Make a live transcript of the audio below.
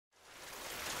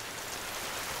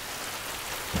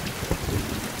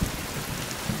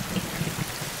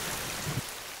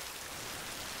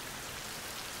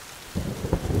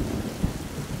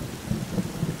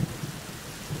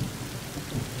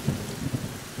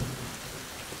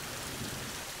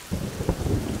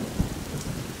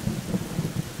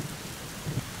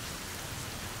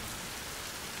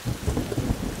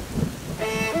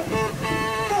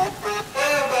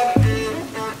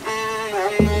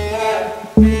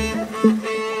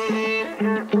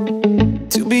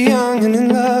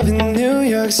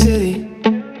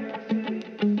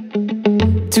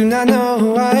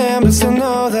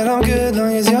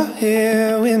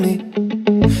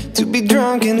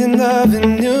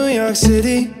York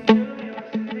City.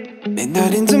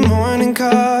 Midnight into morning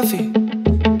coffee,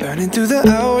 burning through the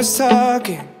hours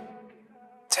talking.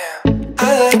 Damn, I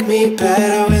like me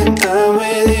better when I'm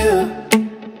with you.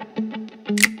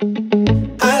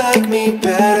 I like me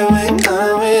better when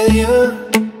I'm with you.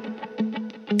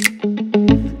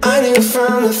 I knew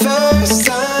from the first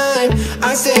time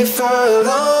I'd stay for a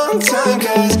long time,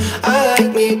 'cause I like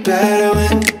me better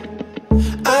when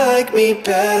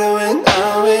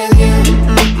I'm with you.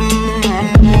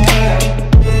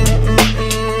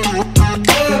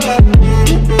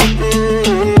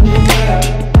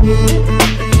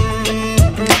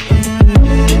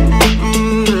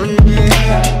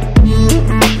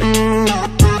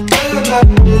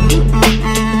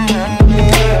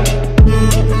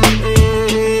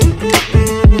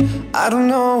 I don't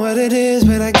know what it is,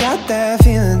 but I got that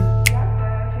feeling.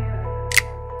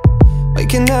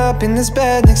 Waking up in this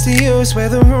bed next to you, swear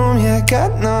the room, yeah,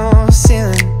 got no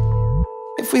ceiling.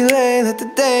 If we lay, let the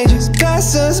day just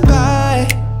pass us by.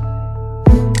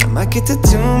 I might get to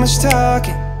too much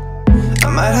talking, I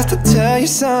might have to tell you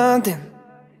something.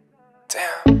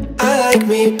 Damn, I like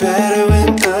me better when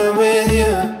I'm with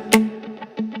you.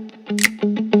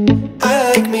 I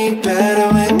like me better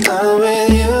when I'm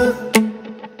with you.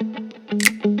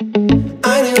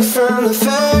 I knew from the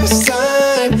first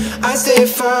time I'd stay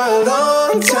for a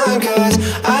long time, 'cause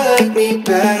I like me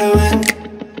better when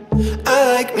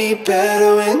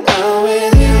I'm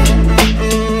with you.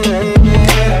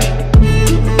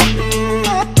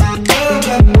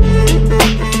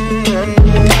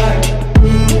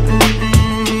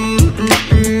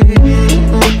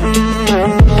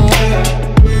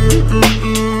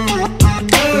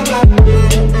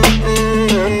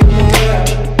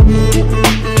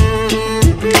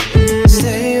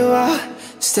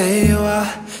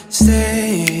 Stay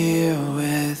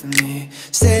with me.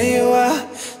 Stay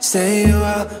a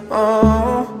while,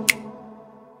 oh.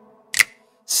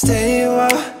 Stay a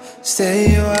while, stay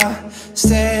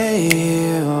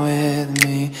with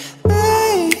me.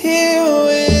 Stay here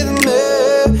with me.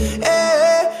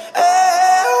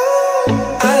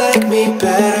 I like me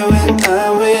better when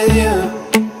I'm with you.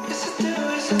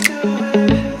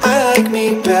 I like me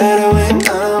better when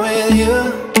I'm with you.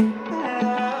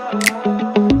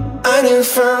 I knew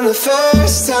from the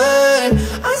first time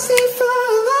I'd stay for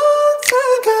a long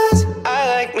time, 'cause I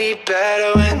like me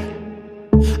better when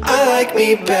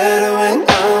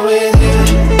I'm with you.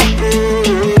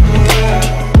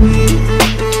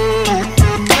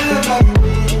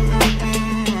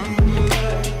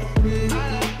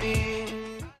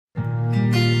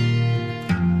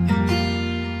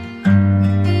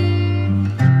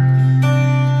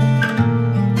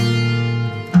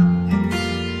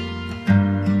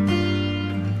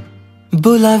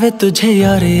 बुलावे तुझे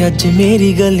यार अज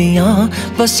मेरी गलियां,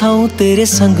 बसाऊं तेरे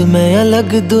संग मैं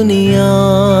अलग दुनिया।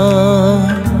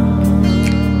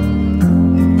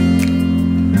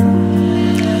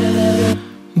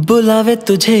 बुलावे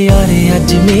तुझे यार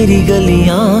अज मेरी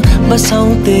गलियां,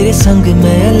 बसाऊं तेरे संग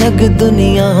मैं अलग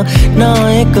दुनिया। ना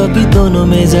आए कभी दोनों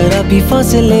में जरा भी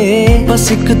फासले,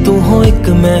 बस एक तू हो एक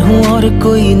मैं हूँ और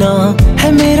कोई ना।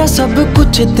 है मेरा सब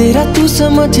कुछ तेरा तू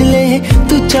समझ ले,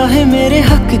 तू चाहे मेरे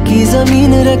हक की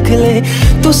जमीन रख ले।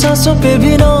 तू सांसों पे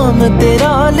भी नाम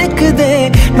तेरा लिख दे,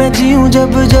 मैं जीऊं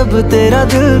जब जब तेरा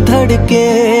दिल धड़के।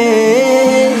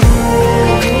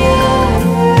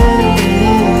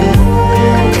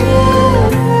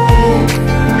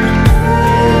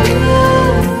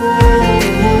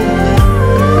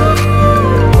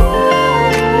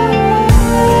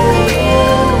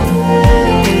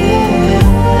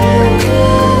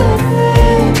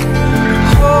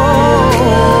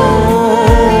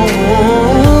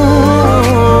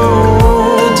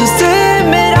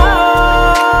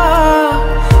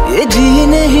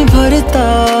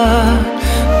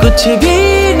 कुछ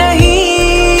भी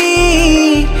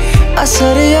नहीं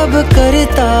असर अब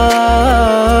करता,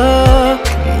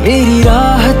 मेरी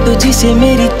राह तुझी से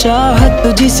मेरी चाहत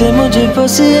तुझी से, मुझे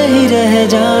बस यही रह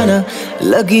जाना।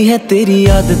 लगी है तेरी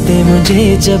आदतें मुझे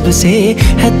जब से,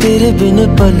 है तेरे बिन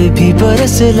पल भी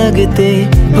बरस लगते।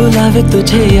 बुलावे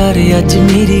तुझे यार आज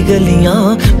मेरी गलियां,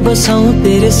 बसाऊं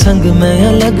तेरे संग मैं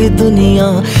अलग दुनिया।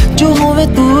 जो होवे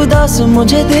तू उदास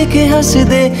मुझे देखे हंस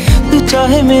दे, तू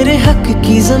चाहे मेरे हक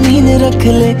की जमीन रख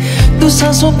ले। तू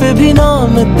सांसों पे भी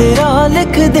नाम तेरा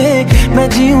लिख दे, मैं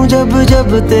जीऊं जब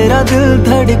जब तेरा दिल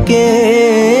धड़के।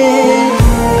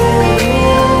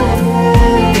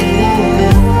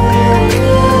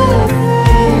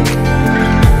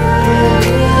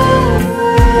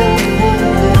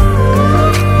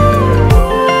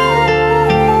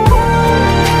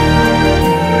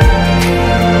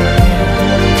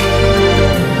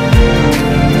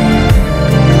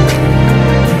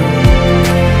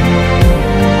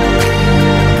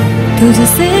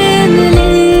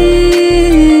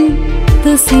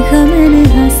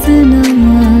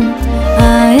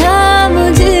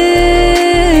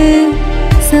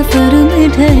 सफर में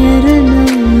ठहरना।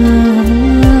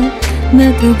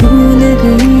 मैं तो भूल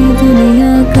गई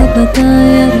दुनिया का पता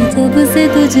यार, जब से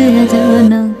तुझे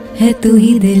जाना है। तू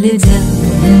ही दिल जा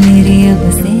मेरी अब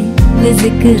से,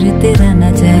 बेजिक्र तेरा ना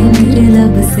जाए मेरे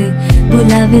लब से।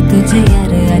 बुलावे तुझे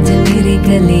यार आज मेरी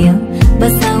गलियां,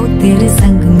 बसाऊं तेरे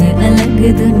संग में अलग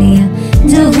दुनिया।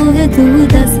 जो हो है तू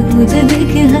दस मुझे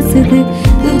देखे हंस दे,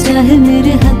 तू चाहे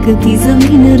मेरे हक की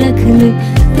जमीन रख ले।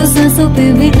 तो सांसों पे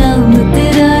भी नाम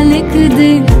तेरा लिख दे,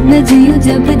 मैं जीऊं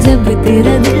जब जब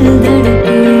तेरा दिल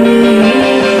धड़के।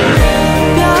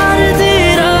 प्यार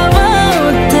तेरा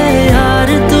बहुत यार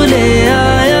तू ले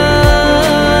आया,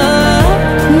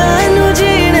 मैनू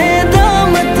जीने दा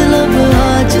मतलब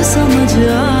आज समझ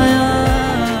आया।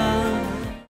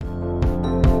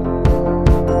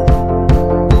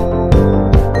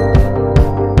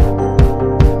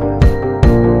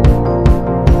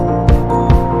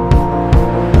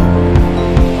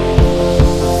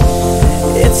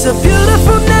 It's a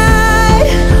beautiful night,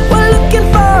 we're looking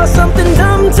for something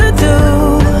dumb to do.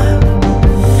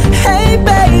 Hey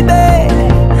baby,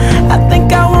 I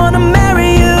think I wanna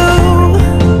marry you.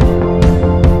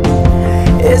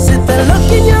 Is it the look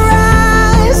in your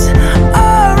eyes,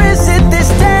 or is it this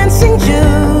dancing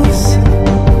juice?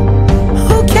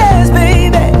 Who cares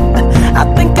baby, I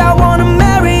think I wanna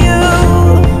marry you.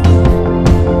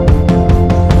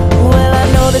 Well I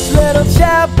know this little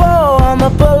chapel on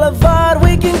the boulevard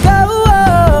we can go,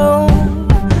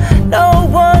 no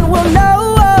one will know.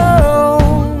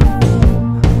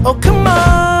 Oh come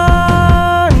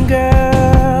on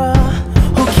girl,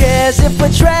 who cares if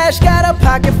we're trash, got a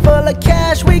pocket full of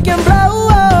cash we can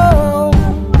blow.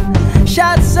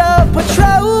 Shots of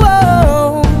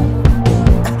Patrol,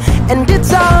 and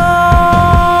it's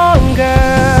on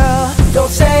girl.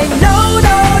 Don't say no,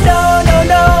 no, no, no,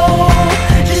 no,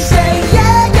 just say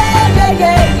yeah, yeah, yeah,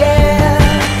 yeah,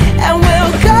 yeah. And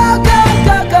we'll go, go,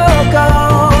 go, go, go.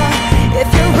 If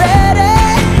you're ready,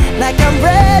 like I'm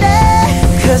ready,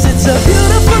 'cause it's a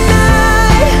beautiful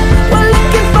night, we're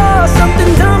looking for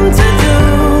something dumb to do.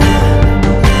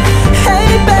 Hey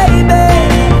baby,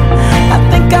 I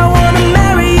think I wanna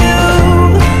marry you.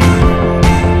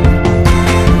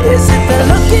 Is it the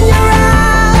look in your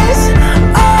eyes,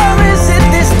 or is it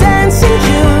this dancing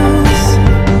juice?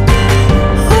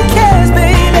 Who cares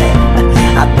baby,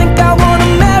 I think I wanna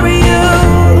marry you.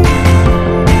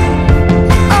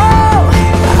 Oh,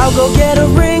 I'll go get a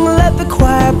ring, let the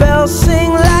choir bells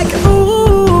sing like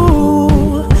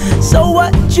ooh. So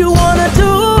what you wanna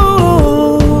do?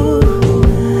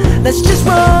 Let's just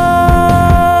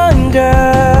run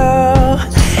girl.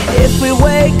 If we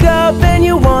wake up and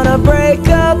you wanna break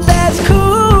up, that's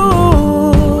cool.